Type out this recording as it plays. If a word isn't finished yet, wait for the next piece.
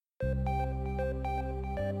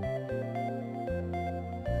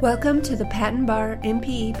Welcome to the Patent Bar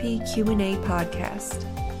MPEP Q&A podcast.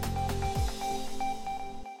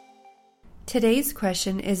 Today's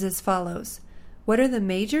question is as follows. What are the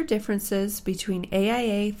major differences between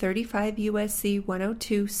AIA 35 U.S.C.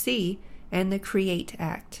 102C and the CREATE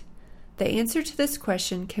Act? The answer to this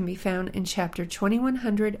question can be found in Chapter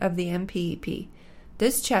 2100 of the MPEP.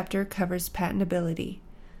 This chapter covers patentability.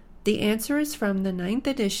 The answer is from the 9th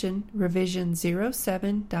edition, revision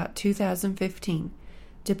 07.2015.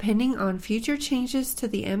 Depending on future changes to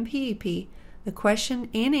the MPEP, the question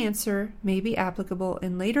and answer may be applicable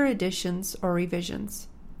in later editions or revisions.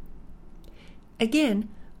 Again,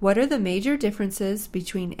 what are the major differences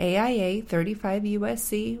between AIA 35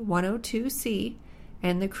 U.S.C. 102C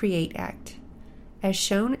and the CREATE Act? As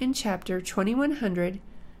shown in Chapter 2100,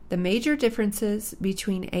 the major differences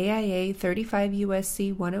between AIA 35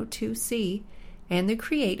 U.S.C. 102C and the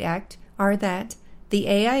CREATE Act are that the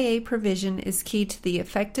AIA provision is key to the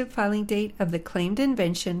effective filing date of the claimed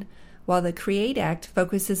invention, while the CREATE Act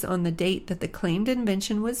focuses on the date that the claimed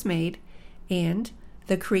invention was made, and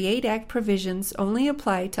the CREATE Act provisions only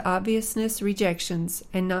apply to obviousness rejections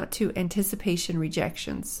and not to anticipation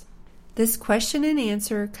rejections. This question and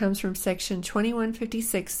answer comes from Section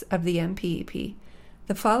 2156 of the MPEP.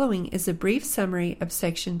 The following is a brief summary of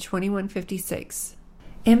Section 2156.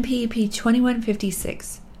 MPEP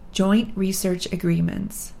 2156. Joint Research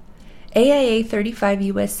Agreements. AIA 35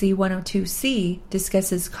 U.S.C. 102C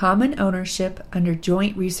discusses common ownership under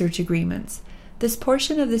joint research agreements. This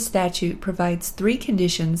portion of the statute provides 3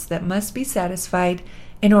 conditions that must be satisfied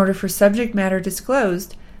in order for subject matter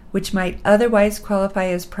disclosed, which might otherwise qualify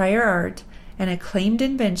as prior art, and a claimed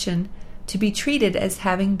invention to be treated as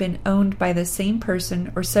having been owned by the same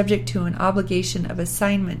person or subject to an obligation of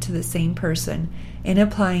assignment to the same person in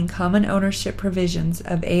applying common ownership provisions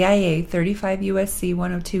of AIA 35 U.S.C.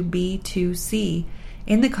 102B2C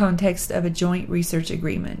in the context of a joint research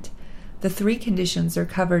agreement. The 3 conditions are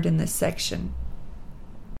covered in this section.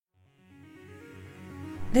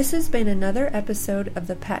 This has been another episode of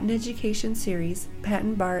the Patent Education Series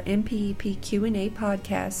Patent Bar MPEP Q&A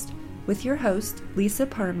podcast with your host, Lisa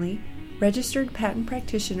Parmley, Registered Patent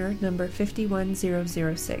Practitioner number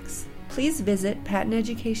 51006. Please visit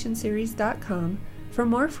patenteducationseries.com for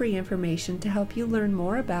more free information to help you learn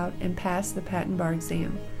more about and pass the Patent Bar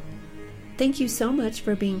exam. Thank you so much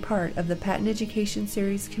for being part of the Patent Education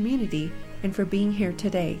Series community and for being here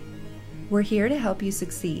today. We're here to help you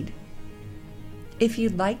succeed. If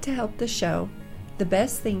you'd like to help the show, the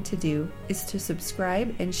best thing to do is to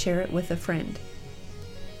subscribe and share it with a friend.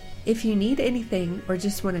 If you need anything or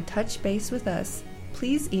just want to touch base with us,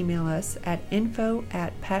 please email us at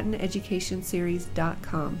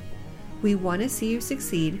info@patenteducationseries.com. We want to see you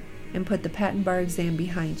succeed and put the Patent Bar exam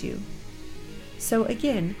behind you. So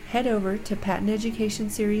again, head over to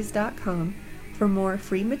patenteducationseries.com for more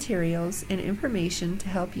free materials and information to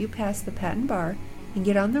help you pass the Patent Bar and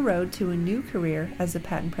get on the road to a new career as a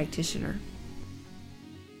patent practitioner.